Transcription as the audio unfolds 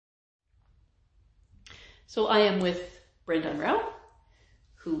So I am with Brent Unrau,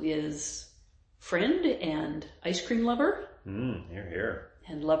 who is friend and ice cream lover. Hear, hear.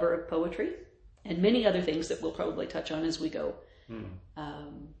 And lover of poetry, and many other things that we'll probably touch on as we go.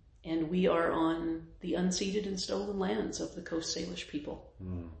 And we are on the unceded and stolen lands of the Coast Salish people.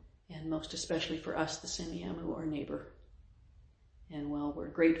 And most especially for us, the Semiahmoo, our neighbor. And while we're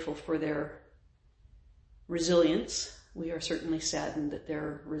grateful for their resilience, we are certainly saddened that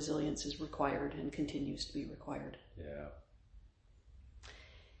their resilience is required and continues to be required. Yeah.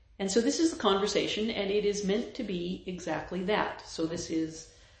 And so this is the conversation, and it is meant to be exactly that. So this is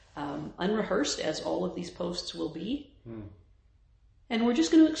unrehearsed, as all of these posts will be. And we're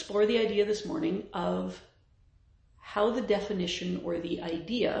just going to explore the idea this morning of how the definition or the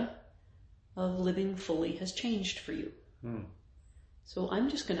idea of living fully has changed for you. So I'm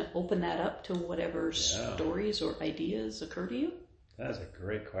just going to open that up to whatever stories or ideas occur to you. That is a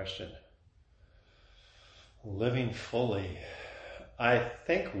great question. Living fully. I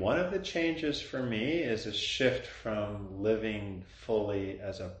think one of the changes for me is a shift from living fully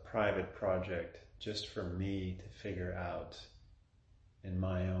as a private project, just for me to figure out in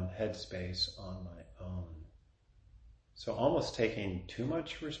my own headspace on my own. So almost taking too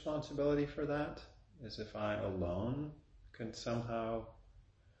much responsibility for that, as if I alone can somehow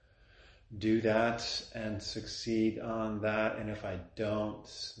do that and succeed on that. And if I don't,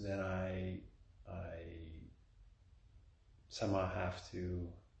 then I somehow have to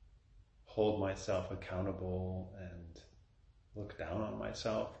hold myself accountable and look down on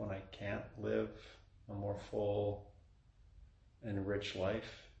myself when I can't live a more full and rich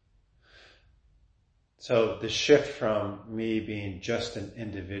life. So the shift from me being just an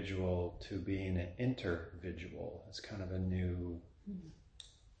individual to being an intervidual is kind of a new,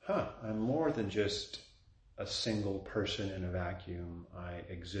 I'm more than just a single person in a vacuum. I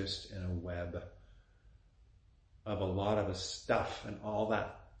exist in a web of a lot of the stuff, and all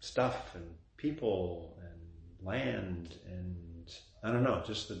that stuff and people and land and I don't know,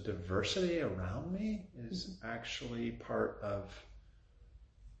 just the diversity around me is actually part of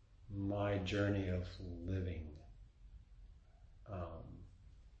my journey of living.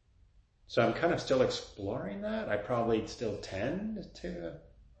 So I'm kind of still exploring that. I probably still tend to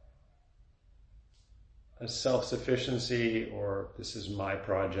a self-sufficiency, or this is my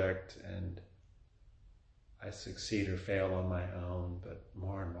project and I succeed or fail on my own, but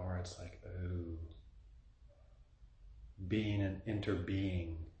more and more it's like, being an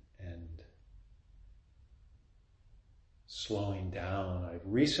interbeing and slowing down. I've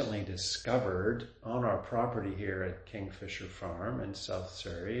recently discovered on our property here at Kingfisher Farm in South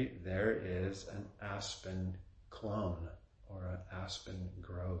Surrey, there is an aspen clone or an aspen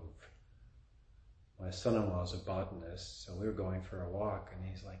grove. My son-in-law is a botanist, so we were going for a walk and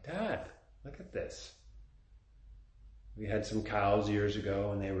he's like, "Dad, look at this." We had some cows years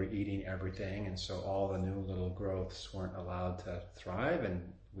ago and they were eating everything, and so all the new little growths weren't allowed to thrive,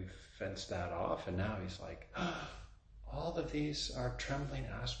 and we fenced that off, and now he's like, all of these are trembling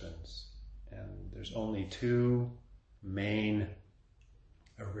aspens, and there's only 2 main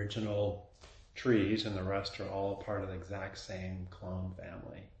original trees and the rest are all part of the exact same clone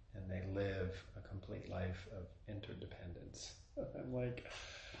family, and they live a complete life of interdependence. I'm like,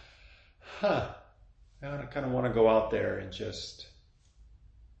 I kind of want to go out there and just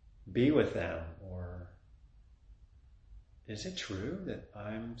be with them. Or is it true that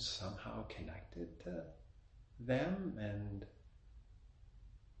I'm somehow connected to them? And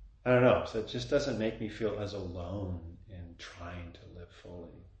I don't know. So it just doesn't make me feel as alone in trying to live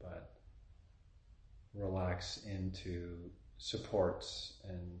fully, but relax into supports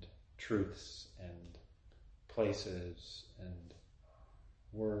and truths and places and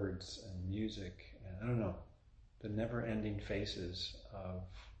words and music. I don't know, the never-ending faces of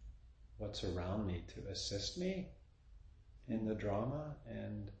what's around me to assist me in the drama,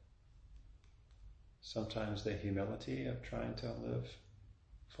 and sometimes the humility of trying to live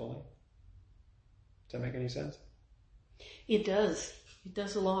fully. Does that make any sense? It does. It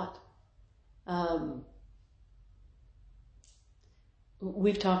does a lot.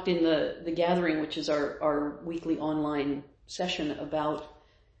 We've talked in the gathering, which is our weekly online session, about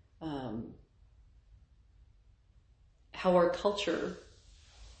how our culture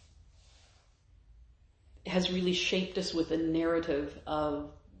has really shaped us with a narrative of,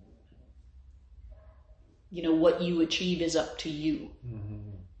 what you achieve is up to you.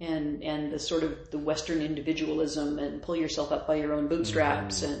 And the sort of the Western individualism and pull yourself up by your own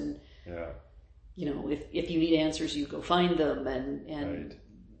bootstraps and, if you need answers, you go find them, and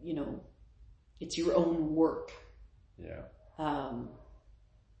right. It's your own work. Yeah.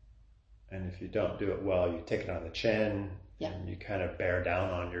 And if you don't do it well, you take it on the chin, Yeah. and you kind of bear down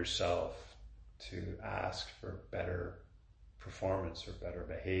on yourself to ask for better performance or better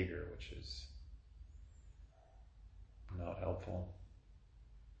behavior, which is not helpful.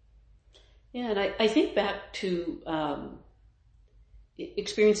 Yeah, and I think back to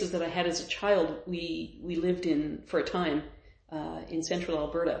experiences that I had as a child. We lived for a time in central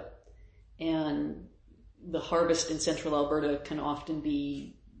Alberta, and the harvest in central Alberta can often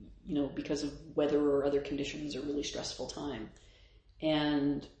be, because of weather or other conditions, a really stressful time.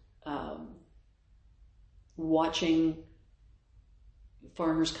 And watching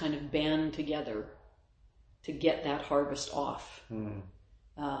farmers kind of band together to get that harvest off.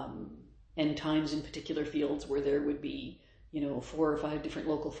 And times in particular fields where there would be, 4 or 5 different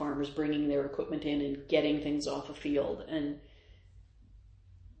local farmers bringing their equipment in and getting things off a field. And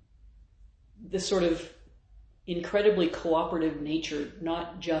this sort of incredibly cooperative nature,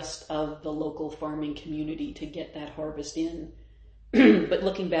 not just of the local farming community to get that harvest in, but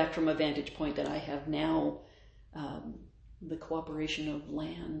looking back from a vantage point that I have now, the cooperation of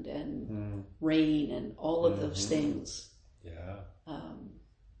land and rain and all of those things. Yeah.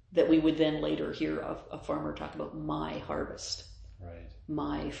 That we would then later hear a farmer talk about my harvest, right?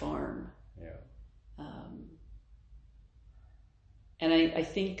 My farm. Yeah. And I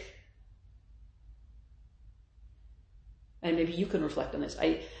think, and maybe you can reflect on this,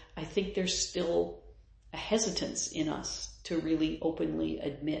 I think there's still a hesitance in us to really openly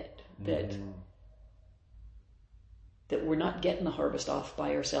admit that we're not getting the harvest off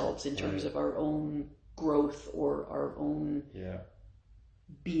by ourselves in terms of our own growth or our own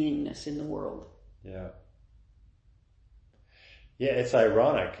beingness in the world. Yeah. Yeah, it's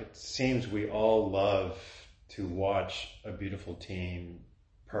ironic. It seems we all love to watch a beautiful team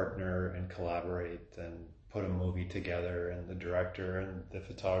partner and collaborate and put a movie together, and the director and the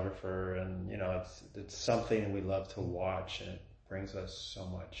photographer, and it's something we love to watch, and it brings us so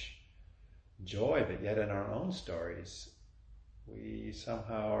much joy. But yet in our own stories, we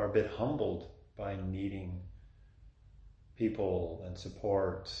somehow are a bit humbled by needing people and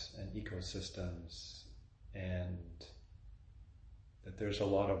support and ecosystems, and that there's a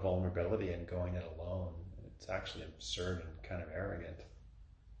lot of vulnerability in going it alone. It's actually absurd and kind of arrogant.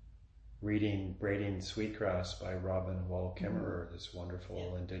 Reading Braiding Sweetgrass by Robin Wall Kimmerer, this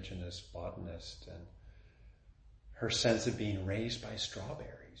wonderful indigenous botanist, and her sense of being raised by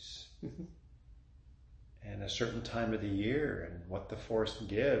strawberries and a certain time of the year, and what the forest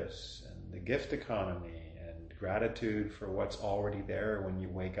gives, and the gift economy, and gratitude for what's already there when you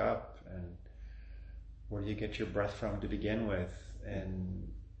wake up, and where do you get your breath from to begin with,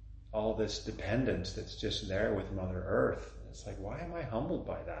 and all this dependence that's just there with Mother Earth. It's like, why am I humbled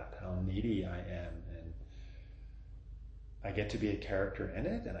by that? How needy I am, and I get to be a character in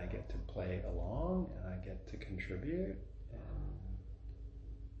it, and I get to play along, and I get to contribute.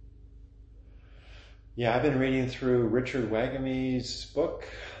 Yeah, I've been reading through Richard Wagamie's book,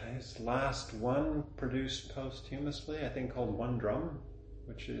 his last one, produced posthumously, I think, called One Drum,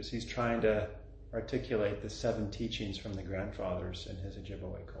 which is he's trying to articulate the 7 teachings from the grandfathers in his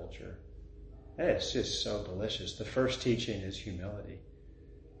Ojibwe culture. And it's just so delicious. The first teaching is humility.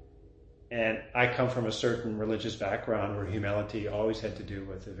 And I come from a certain religious background where humility always had to do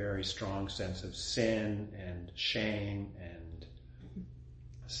with a very strong sense of sin and shame and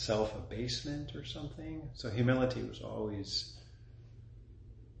self-abasement or something. So humility was always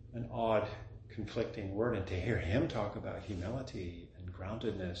an odd, conflicting word. And to hear him talk about humility and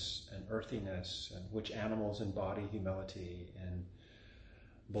groundedness and earthiness, and which animals embody humility, and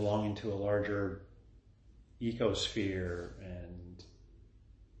belonging to a larger ecosphere, and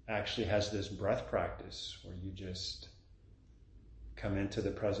actually has this breath practice where you just come into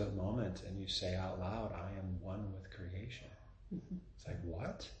the present moment and you say out loud, I am one with creation. It's like,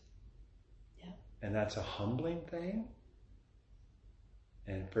 what? Yeah. And that's a humbling thing.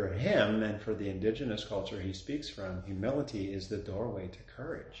 And for him, and for the indigenous culture he speaks from, humility is the doorway to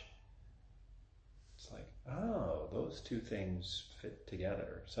courage. It's like, oh, those two things fit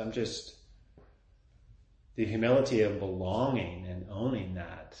together. So I'm just, the humility of belonging and owning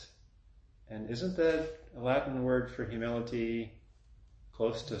that. And isn't the Latin word for humility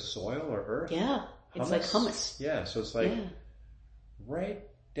close to soil or earth? Yeah, it's like humus. Yeah, so it's like right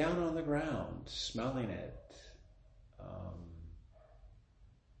down on the ground, smelling it.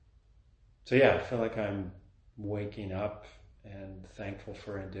 So yeah, I feel like I'm waking up and thankful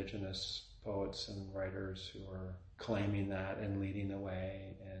for indigenous poets and writers who are claiming that and leading the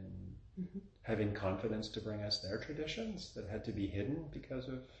way, and having confidence to bring us their traditions that had to be hidden because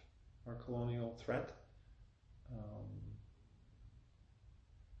of our colonial threat.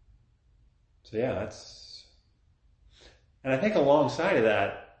 So yeah, and I think alongside of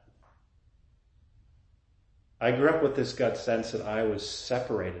that, I grew up with this gut sense that I was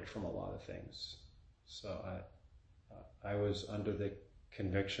separated from a lot of things. So I was under the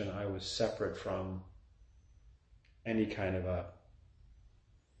conviction I was separate from any kind of a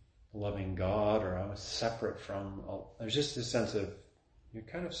loving God, or I was separate from, there's just this sense of you're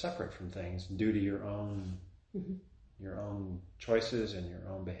kind of separate from things due to your own choices and your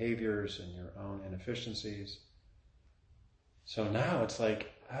own behaviors and your own inefficiencies. So now it's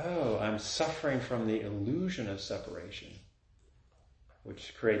like, oh, I'm suffering from the illusion of separation,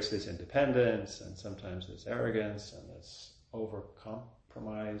 which creates this independence and sometimes this arrogance and this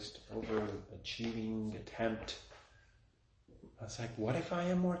over-compromised, over-achieving attempt. It's like, what if I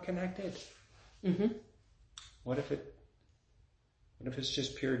am more connected? Mm-hmm. What if it's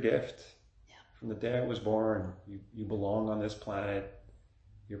just pure gift? Yeah. From the day I was born, you belong on this planet.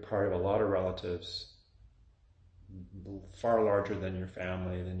 You're part of a lot of relatives, far larger than your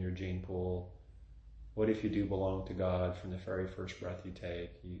family, than your gene pool. What if you do belong to God from the very first breath you take?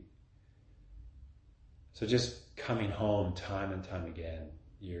 So just coming home time and time again,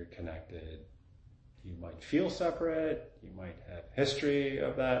 you're connected. You might feel separate. You might have history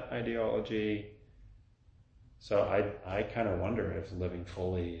of that ideology. So I kind of wonder if living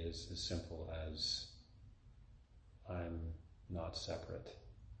fully is as simple as I'm not separate.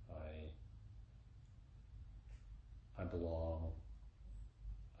 I belong.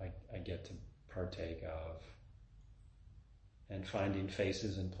 I get to partake of, and finding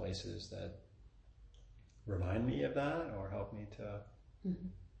faces and places that remind me of that or help me to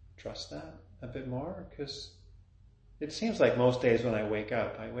trust that a bit more, because it seems like most days when I wake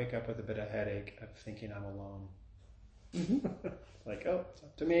up with a bit of headache of thinking I'm alone. Mm-hmm. Like, oh, it's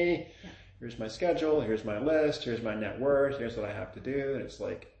up to me. Yeah. Here's my schedule. Here's my list. Here's my net worth. Here's what I have to do. And it's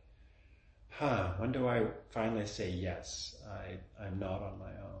like, when do I finally say yes? I'm not on my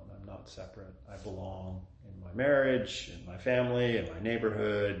own. I'm not separate. I belong in my marriage, in my family, in my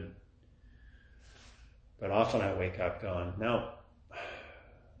neighborhood. But often I wake up going, no,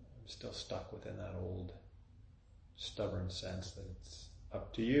 I'm still stuck within that old stubborn sense that it's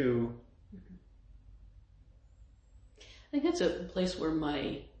up to you. Mm-hmm. I think that's a place where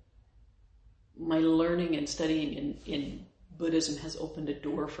my learning and studying in Buddhism has opened a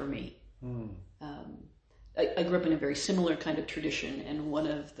door for me. I grew up in a very similar kind of tradition, and one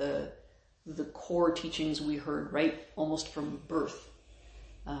of the core teachings we heard right almost from birth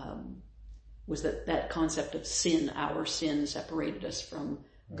was that concept of sin. Our sin separated us from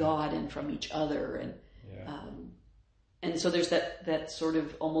God and from each other, and so there's that sort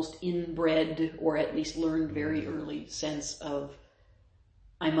of almost inbred, or at least learned very early, sense of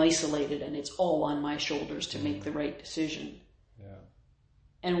I'm isolated and it's all on my shoulders to make the right decision. Yeah.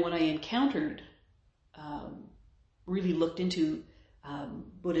 And when I encountered, really looked into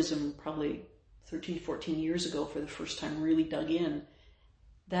Buddhism probably 13, 14 years ago for the first time, really dug in,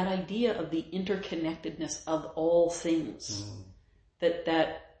 that idea of the interconnectedness of all things, that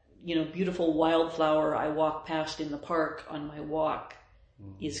beautiful wildflower I walk past in the park on my walk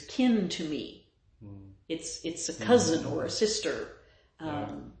is kin to me. It's a cousin or a sister.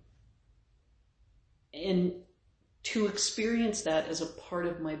 And to experience that as a part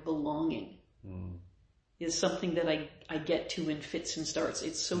of my belonging is something that I get to in fits and starts.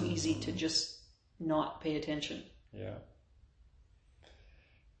 It's so easy to just not pay attention. Yeah.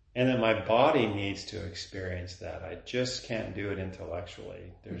 And then my body needs to experience that. I just can't do it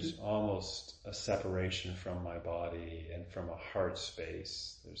intellectually. There's almost a separation from my body and from a heart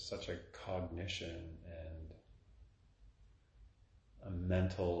space. There's such a cognition and a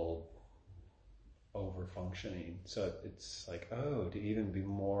mental over-functioning. So it's like, to even be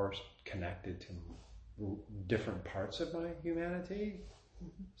more connected to different parts of my humanity.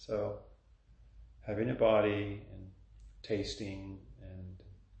 So having a body and tasting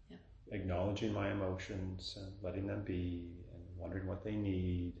and acknowledging my emotions and letting them be and wondering what they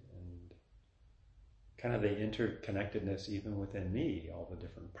need, and kind of the interconnectedness even within me, all the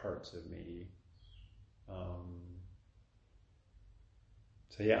different parts of me.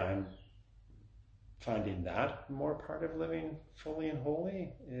 I'm finding that more part of living fully and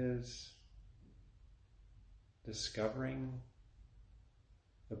wholly is discovering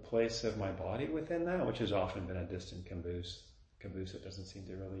the place of my body within that, which has often been a distant caboose that doesn't seem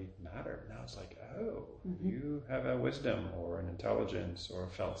to really matter. Now it's like, you have a wisdom or an intelligence or a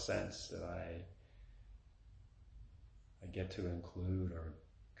felt sense that I get to include or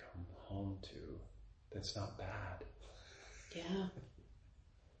come home to. That's not bad. Yeah.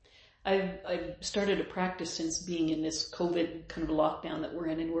 I've started a practice since being in this COVID kind of lockdown that we're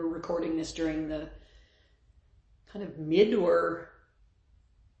in, and we're recording this during the kind of late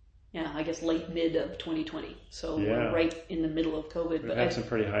mid of 2020. So we're right in the middle of COVID. We've had some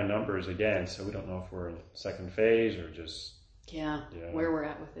pretty high numbers again, so we don't know if we're in second phase or just... where we're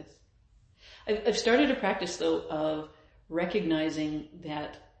at with this. I've started a practice, though, of recognizing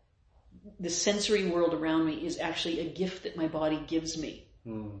that the sensory world around me is actually a gift that my body gives me.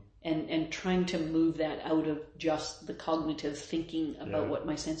 And trying to move that out of just the cognitive thinking about what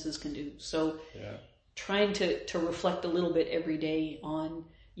my senses can do. So trying to reflect a little bit every day on,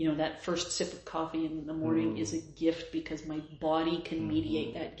 that first sip of coffee in the morning is a gift because my body can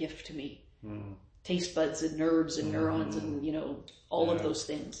mediate that gift to me. Taste buds and nerves and neurons and, all of those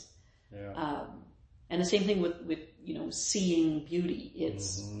things. And the same thing with seeing beauty.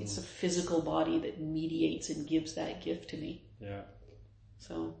 It's a physical body that mediates and gives that gift to me.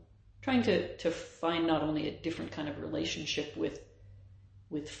 So trying to find not only a different kind of relationship with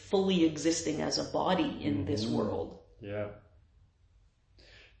fully existing as a body in this world.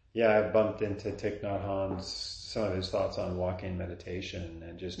 I bumped into Thich Nhat Hanh's, some of his thoughts on walking meditation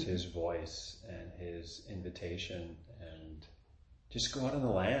and just his voice and his invitation, and just go out in the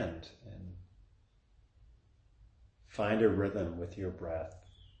land and find a rhythm with your breath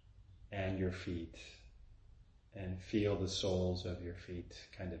and your feet, and feel the soles of your feet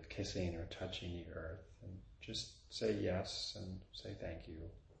kind of kissing or touching the earth, and just say yes and say thank you,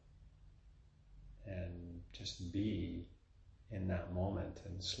 and just be in that moment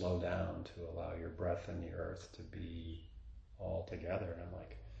and slow down to allow your breath and the earth to be all together. And I'm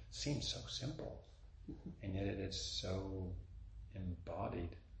like, it seems so simple, and yet it is so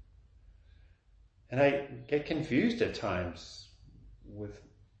embodied. And I get confused at times with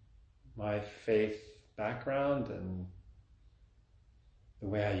my faith background and the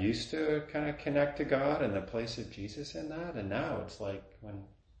way I used to kind of connect to God and the place of Jesus in that. And now it's like when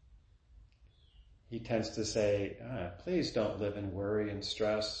he tends to say, please don't live in worry and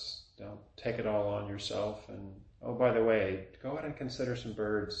stress. Don't take it all on yourself. And, oh, by the way, go out and consider some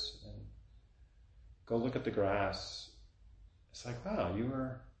birds and go look at the grass. It's like, wow, you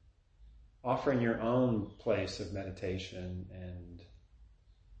were offering your own place of meditation, and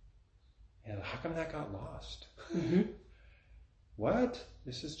how come that got lost? What?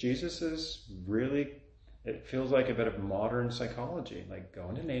 This is Jesus's really, it feels like a bit of modern psychology, like go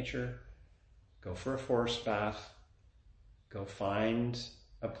into nature, go for a forest bath, go find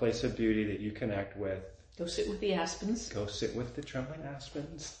a place of beauty that you connect with. Go sit with the aspens. Go sit with the trembling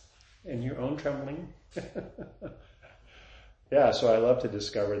aspens and your own trembling. So I love to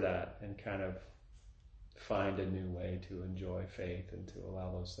discover that and kind of find a new way to enjoy faith and to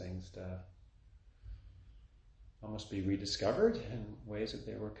allow those things to almost be rediscovered in ways that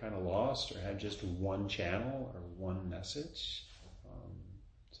they were kind of lost or had just one channel or one message.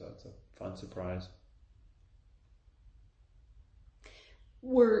 So it's a fun surprise.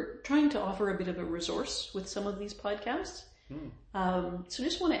 We're trying to offer a bit of a resource with some of these podcasts. So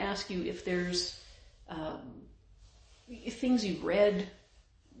just want to ask you if there's things you've read,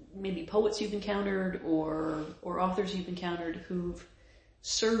 maybe poets you've encountered or authors you've encountered who've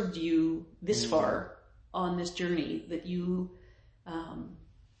served you this far on this journey that you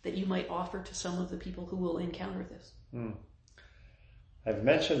might offer to some of the people who will encounter this. I've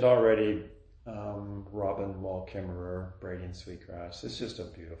mentioned already Robin Wall Kimmerer, Braiding Sweetgrass. It's just a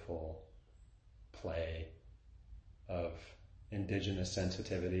beautiful play of indigenous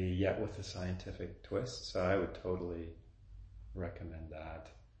sensitivity, yet with a scientific twist. So I would totally recommend that.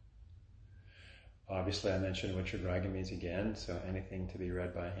 Obviously, I mentioned Richard Ragamies again, so anything to be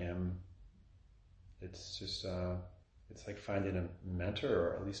read by him. It's just, it's like finding a mentor,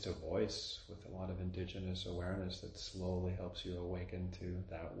 or at least a voice with a lot of indigenous awareness that slowly helps you awaken to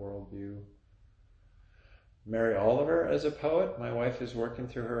that worldview. Mary Oliver as a poet, my wife is working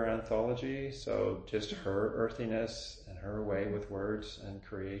through her anthology, so just her earthiness and her way with words and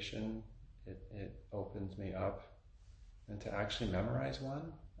creation, it opens me up. And to actually memorize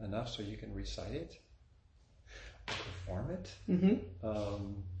one enough so you can recite it, or perform it,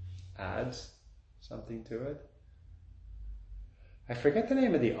 adds something to it. I forget the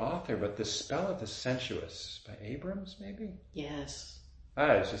name of the author, but The Spell of the Sensuous by Abrams, maybe? Yes.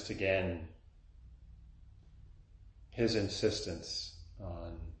 It's just, again, his insistence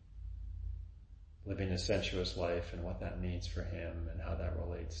on living a sensuous life and what that means for him and how that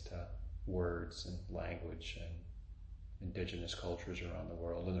relates to words and language and indigenous cultures around the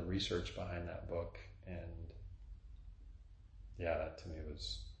world, and the research behind that book. And that to me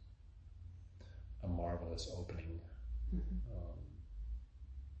was a marvelous opening.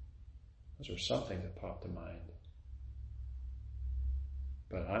 Those are some things that pop to mind.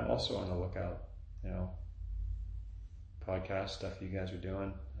 But I'm also on the lookout, podcast stuff you guys are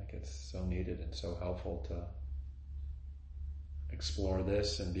doing. I think it's so needed and so helpful to explore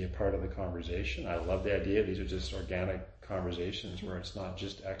this and be a part of the conversation. I love the idea. These are just organic conversations where it's not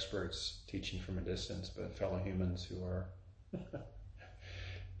just experts teaching from a distance, but fellow humans who are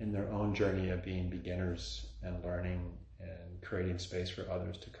in their own journey of being beginners and learning and creating space for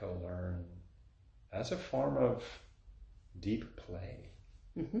others to co-learn as a form of deep play.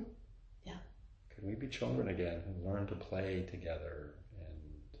 Mm-hmm. Yeah. Could we be children again who learn to play together?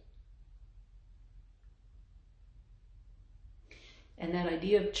 And that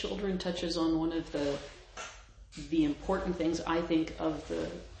idea of children touches on one of the important things, I think, of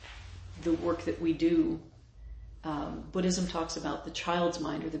the work that we do. Buddhism talks about the child's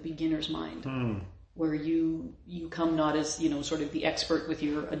mind or the beginner's mind, where you come not as, sort of the expert with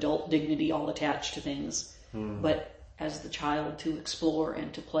your adult dignity all attached to things, but as the child to explore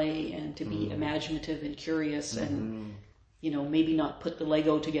and to play and to be imaginative and curious and, maybe not put the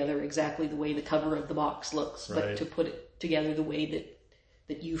Lego together exactly the way the cover of the box looks, right. but to put it together the way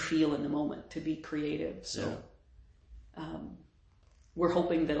that you feel in the moment, to be creative. So we're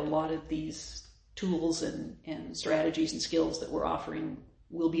hoping that a lot of these tools and strategies and skills that we're offering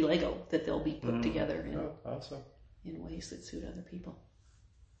will be Lego, that they'll be put together in ways that suit other people.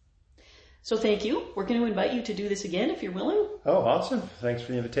 So thank you. We're going to invite you to do this again if you're willing. Oh, awesome. Thanks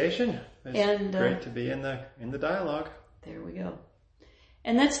for the invitation. It's great to be in the dialogue. There we go.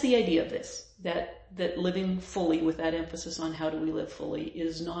 And that's the idea of this, that living fully with that emphasis on how do we live fully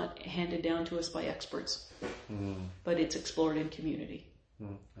is not handed down to us by experts, but it's explored in community.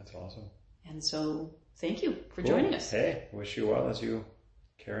 That's awesome. And so thank you for joining us. Hey, wish you well as you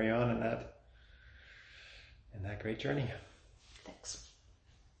carry on in that great journey. Thanks.